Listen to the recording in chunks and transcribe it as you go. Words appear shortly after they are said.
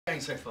Going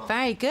so far?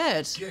 Very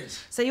good. Good.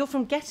 So you're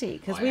from Getty,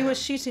 because we were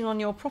shooting on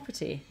your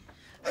property.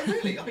 Oh,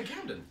 really? Up in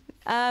Camden?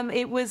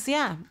 It was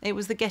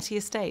the Getty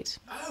estate.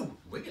 Oh,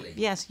 really?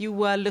 Yes, you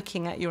were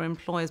looking at your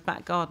employer's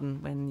back garden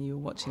when you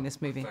were watching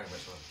this movie.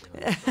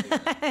 Very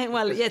much like,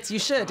 Well, yes, you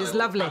should. It's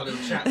lovely. Have a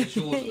little chat with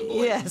the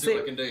boys Yes, see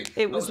what I can do.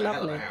 it was a hell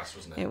of lovely. a house,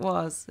 wasn't it? It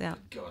was, yeah.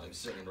 God, it was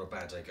certainly not a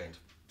bad day going to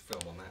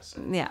film on that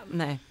set. Yeah,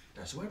 no.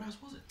 No, so whereabouts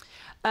was it?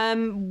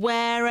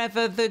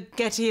 Wherever the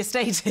Getty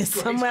estate is,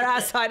 Great. somewhere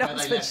outside Where they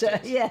left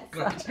Oxfordshire. it. Yes,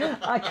 Great.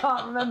 I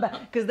can't remember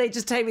because they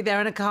just take me there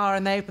in a car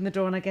and they open the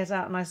door and I get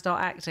out and I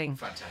start acting.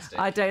 Fantastic.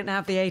 I don't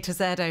have the A to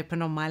Z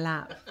open on my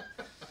lap.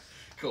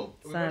 Cool.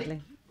 Are we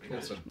Sadly. ready?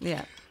 Awesome.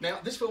 Yeah. Now,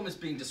 this film is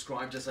being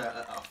described as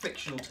a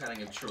fictional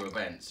telling of true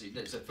events.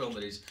 It's a film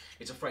that is,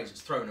 it's a phrase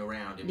that's thrown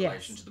around in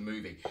relation to the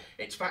movie.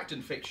 It's fact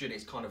and fiction,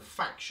 it's kind of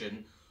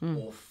faction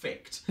or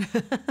fict.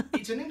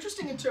 It's an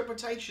interesting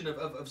interpretation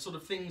of sort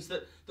of things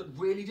that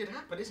really did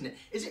happen, isn't it?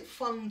 Is it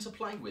fun to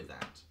play with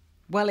that?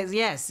 Well,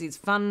 it's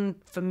fun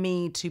for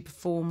me to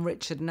perform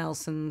Richard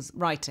Nelson's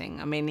writing.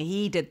 I mean,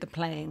 he did the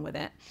playing with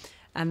it,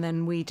 and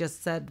then we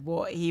just said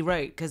what he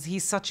wrote, because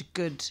he's such a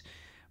good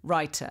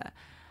writer.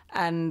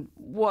 And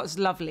what's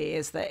lovely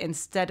is that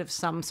instead of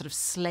some sort of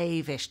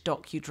slavish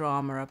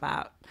docudrama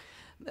about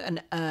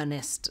an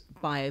earnest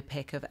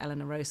biopic of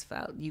Eleanor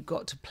Roosevelt, you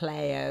got to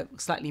play a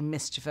slightly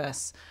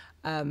mischievous,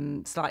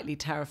 slightly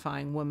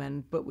terrifying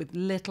woman, but with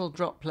little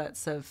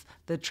droplets of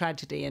the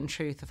tragedy and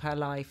truth of her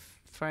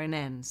life thrown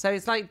in. So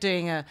it's like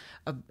doing a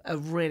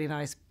really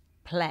nice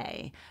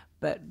play,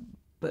 but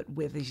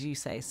with, as you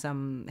say,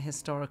 some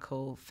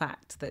historical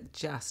fact that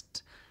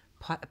just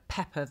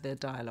pepper the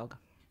dialogue.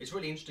 It's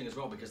really interesting as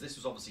well, because this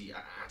was obviously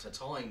at a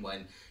time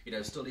when, you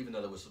know, still, even though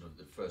there was sort of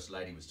the First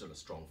Lady was still a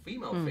strong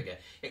female figure,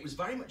 it was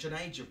very much an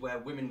age of where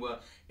women were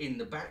in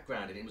the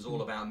background and it was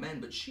all about men.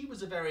 But she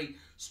was a very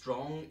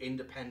strong,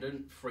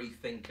 independent, free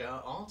thinker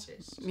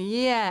artist.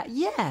 Yeah,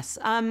 yes.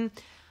 I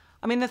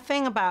mean, the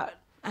thing about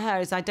her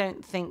is I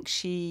don't think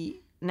she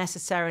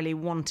necessarily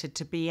wanted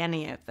to be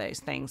any of those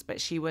things,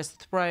 but she was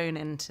thrown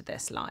into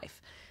this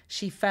life.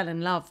 She fell in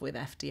love with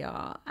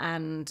FDR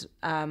and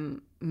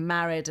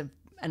married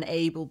an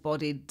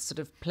able-bodied sort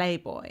of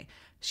playboy.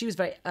 She was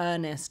very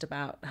earnest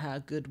about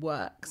her good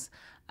works.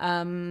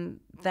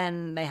 Then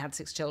they had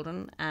 6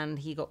 children and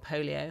he got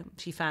polio.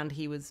 She found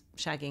he was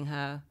shagging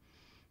her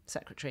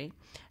secretary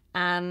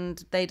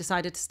and they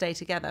decided to stay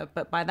together.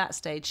 But by that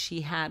stage,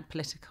 she had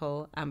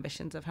political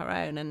ambitions of her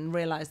own and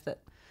realised that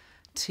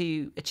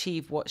to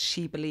achieve what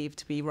she believed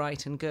to be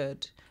right and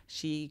good,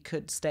 she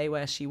could stay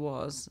where she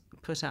was,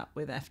 put up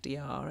with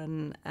FDR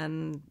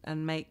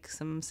and make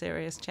some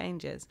serious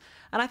changes.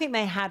 And I think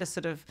they had a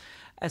sort of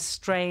a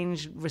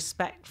strange,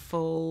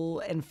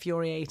 respectful,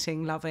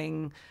 infuriating,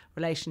 loving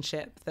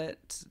relationship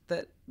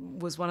that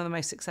was one of the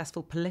most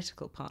successful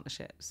political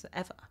partnerships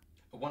ever.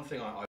 One thing I